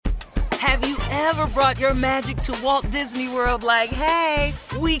Have you ever brought your magic to Walt Disney World like, hey,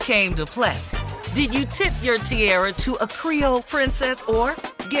 we came to play? Did you tip your tiara to a Creole princess or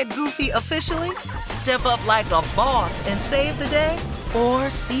get goofy officially? Step up like a boss and save the day? Or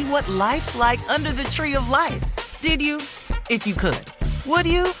see what life's like under the tree of life? Did you? If you could. Would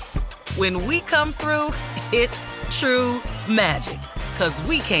you? When we come through, it's true magic. 'Cause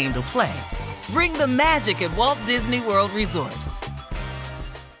we came to play. Bring the magic at Walt Disney World Resort.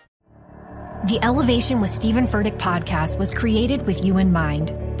 The Elevation with Stephen Furtick podcast was created with you in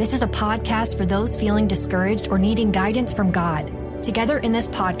mind. This is a podcast for those feeling discouraged or needing guidance from God. Together in this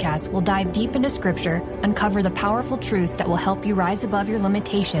podcast, we'll dive deep into Scripture, uncover the powerful truths that will help you rise above your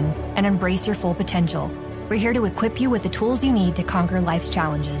limitations and embrace your full potential. We're here to equip you with the tools you need to conquer life's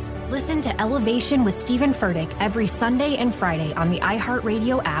challenges. Listen to Elevation with Stephen Furtick every Sunday and Friday on the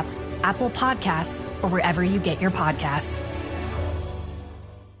iHeartRadio app, Apple Podcasts, or wherever you get your podcasts.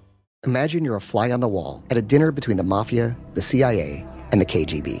 Imagine you're a fly on the wall at a dinner between the Mafia, the CIA, and the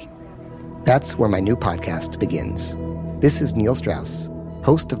KGB. That's where my new podcast begins. This is Neil Strauss,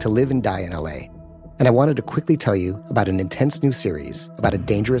 host of To Live and Die in LA, and I wanted to quickly tell you about an intense new series about a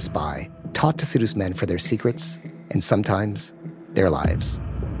dangerous spy taught to seduce men for their secrets and sometimes their lives.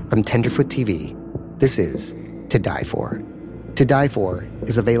 From Tenderfoot TV, this is To Die For. To Die For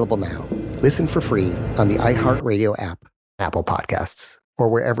is available now. Listen for free on the iHeartRadio app, Apple Podcasts, or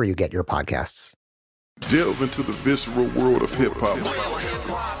wherever you get your podcasts. Delve into the visceral world of hip-hop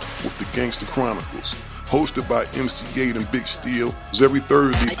with the Gangster Chronicles, hosted by MC Gate and Big Steel. Every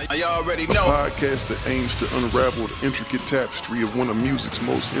Thursday, a podcast that aims to unravel the intricate tapestry of one of music's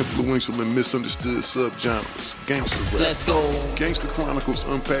most influential and misunderstood subgenres, gangster rap. Let's go. Gangster Chronicles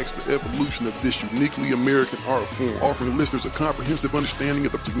unpacks the evolution of this uniquely American art form, offering listeners a comprehensive understanding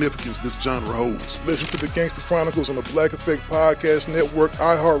of the significance this genre holds. Listen to the Gangster Chronicles on the Black Effect Podcast Network,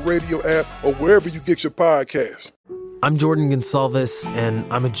 iHeartRadio app, or wherever you get your podcasts. I'm Jordan Gonsalves, and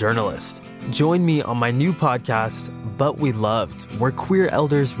I'm a journalist. Join me on my new podcast, But We Loved, where queer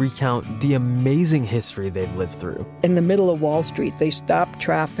elders recount the amazing history they've lived through. In the middle of Wall Street, they stopped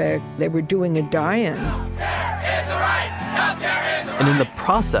traffic. They were doing a die-in. And in the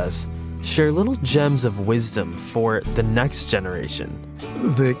process, share little gems of wisdom for the next generation.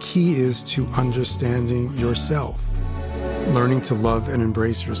 The key is to understanding yourself, learning to love and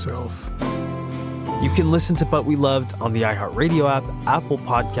embrace yourself. You can listen to But We Loved on the iHeartRadio app, Apple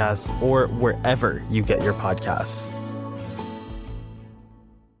Podcasts, or wherever you get your podcasts.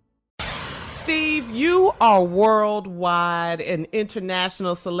 Steve, you are worldwide and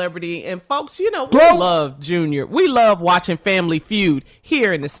international celebrity. And folks, you know, we love Junior. We love watching Family Feud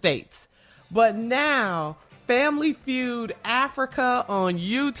here in the States. But now, Family Feud Africa on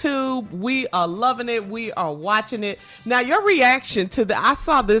YouTube. We are loving it. We are watching it. Now, your reaction to I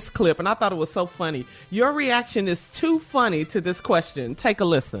saw this clip and I thought it was so funny. Your reaction is too funny to this question. Take a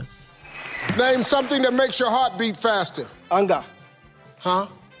listen. Name something that makes your heart beat faster. Anga. Huh?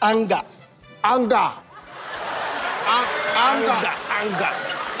 Anga. Anga. Anga. Anga.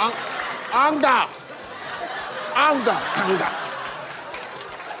 Anga. Anga. Anga.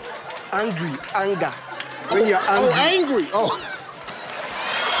 Angry. Anga. When you're angry. Oh, angry. Oh.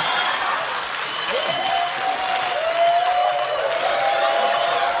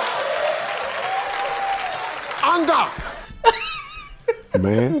 Anga.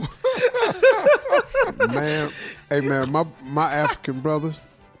 Man. Hey, man, my African brothers,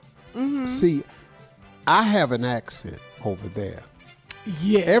 see, I have an accent over there.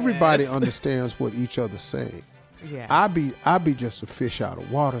 Yeah. Everybody understands what each other's saying. Yeah. I be just a fish out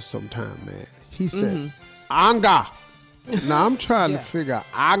of water sometime, man. He said, Anga. Now I'm trying to figure out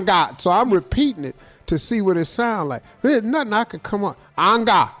Anga. So I'm repeating it to see what it sounds like. There's nothing I could come on.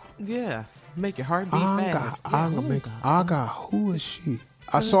 Anga. Yeah. Make your heart beat fast. Aga. Who is she?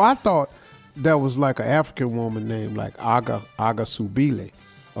 So I thought that was like an African woman named like Aga Subile,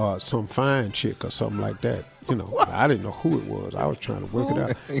 or some fine chick or something like that. You know, I didn't know who it was. I was trying to work it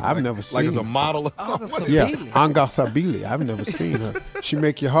out. I've never seen her. Like as a model or something? Yeah, Anga Sabili. I've never seen her. She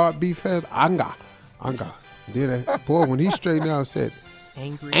make your heart beat fast? Anga. Did I? Boy, when he straightened out and said,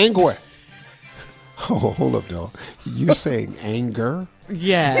 Angry. Oh, hold up, dog. You saying anger?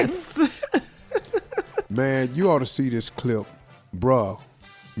 Yes. Man, you ought to see this clip. Bruh,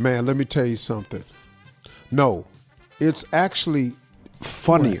 man, let me tell you something. No, it's actually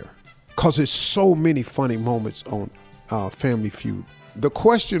funnier because there's so many funny moments on Family Feud. The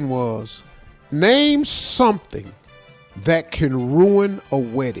question was, name something that can ruin a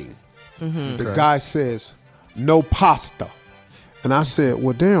wedding. The guy says, no pasta. And I said,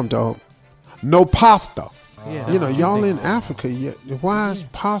 well, damn, dog, no pasta. You know, y'all in Africa, why is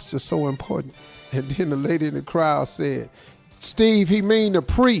pasta so important? And then the lady in the crowd said, Steve, he mean the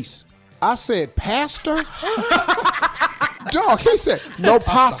priest. I said, pastor? Dog, he said, no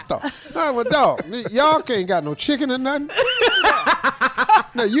pasta. I went, dog, y'all ain't got no chicken or nothing.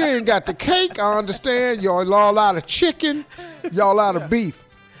 Now, you ain't got the cake, I understand. Y'all all out of chicken. Y'all out of beef.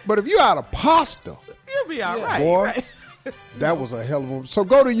 But if you out of pasta, you'll be all right. Boy, right? That was a hell of a... So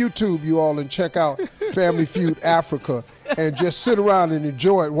go to YouTube, you all, and check out Family Feud Africa and just sit around and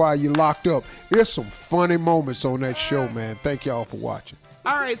enjoy it while you're locked up. There's some funny moments on that show, man. Thank y'all for watching.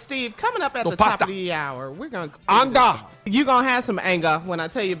 All right, Steve, coming up at the top of the hour, we're going to... Anger. You're going to have some anger when I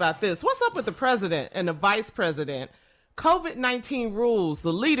tell you about this. What's up with the president and the vice president? COVID-19 rules,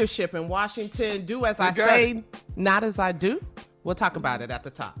 the leadership in Washington, do as I say, not as I do. We'll talk about it at the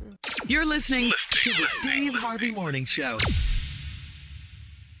top. You're listening to the Steve Harvey Morning Show.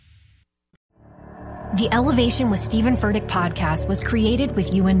 The Elevation with Stephen Furtick podcast was created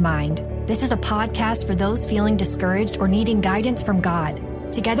with you in mind. This is a podcast for those feeling discouraged or needing guidance from God.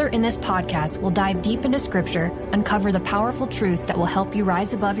 Together in this podcast, we'll dive deep into scripture, uncover the powerful truths that will help you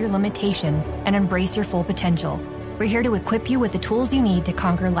rise above your limitations and embrace your full potential. We're here to equip you with the tools you need to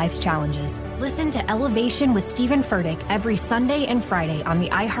conquer life's challenges. Listen to Elevation with Stephen Furtick every Sunday and Friday on the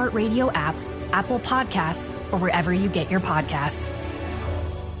iHeartRadio app, Apple Podcasts, or wherever you get your podcasts.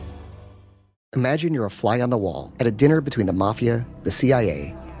 Imagine you're a fly on the wall at a dinner between the mafia, the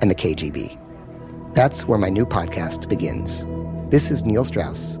CIA, and the KGB. That's where my new podcast begins. This is Neil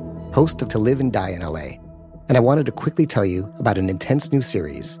Strauss, host of To Live and Die in LA, and I wanted to quickly tell you about an intense new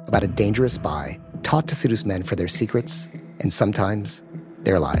series about a dangerous spy taught to seduce men for their secrets and sometimes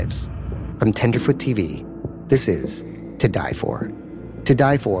their lives. From Tenderfoot TV, this is To Die For. To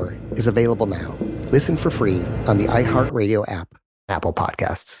Die For is available now. Listen for free on the iHeartRadio app, Apple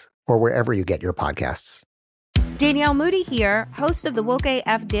Podcasts, or wherever you get your podcasts. Danielle Moody here, host of the Woke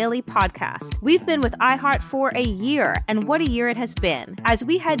AF Daily podcast. We've been with iHeart for a year, and what a year it has been. As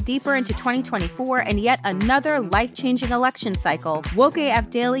we head deeper into 2024 and yet another life-changing election cycle, Woke AF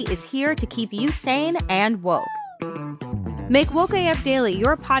Daily is here to keep you sane and woke. Make Woke AF Daily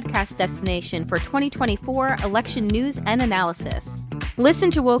your podcast destination for 2024 election news and analysis. Listen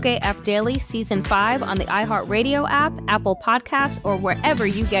to Woke AF Daily Season 5 on the iHeartRadio app, Apple Podcasts, or wherever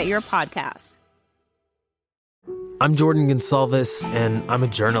you get your podcasts. I'm Jordan Gonsalves, and I'm a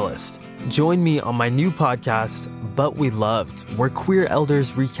journalist. Join me on my new podcast, But We Loved, where queer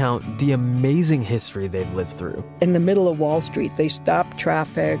elders recount the amazing history they've lived through. In the middle of Wall Street, they stopped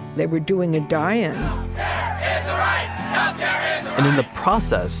traffic. They were doing a die-in. And in the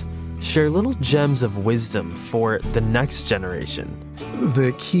process, share little gems of wisdom for the next generation.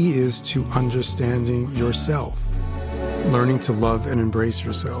 The key is to understanding yourself, learning to love and embrace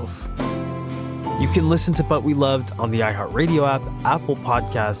yourself. You can listen to But We Loved on the iHeartRadio app, Apple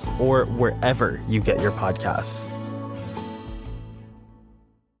Podcasts, or wherever you get your podcasts.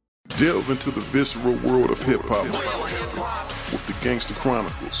 Delve into the visceral world of hip-hop with the Gangster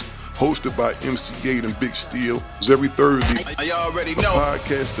Chronicles, hosted by MC Gate and Big Steel. Every Thursday, a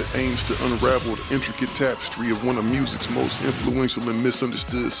podcast that aims to unravel the intricate tapestry of one of music's most influential and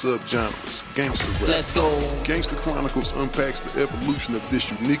misunderstood subgenres, gangster rap. Let's go. Gangster Chronicles unpacks the evolution of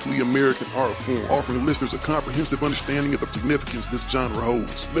this uniquely American art form, offering listeners a comprehensive understanding of the significance this genre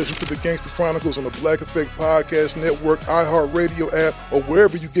holds. Listen to the Gangster Chronicles on the Black Effect Podcast Network, iHeartRadio app, or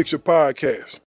wherever you get your podcasts.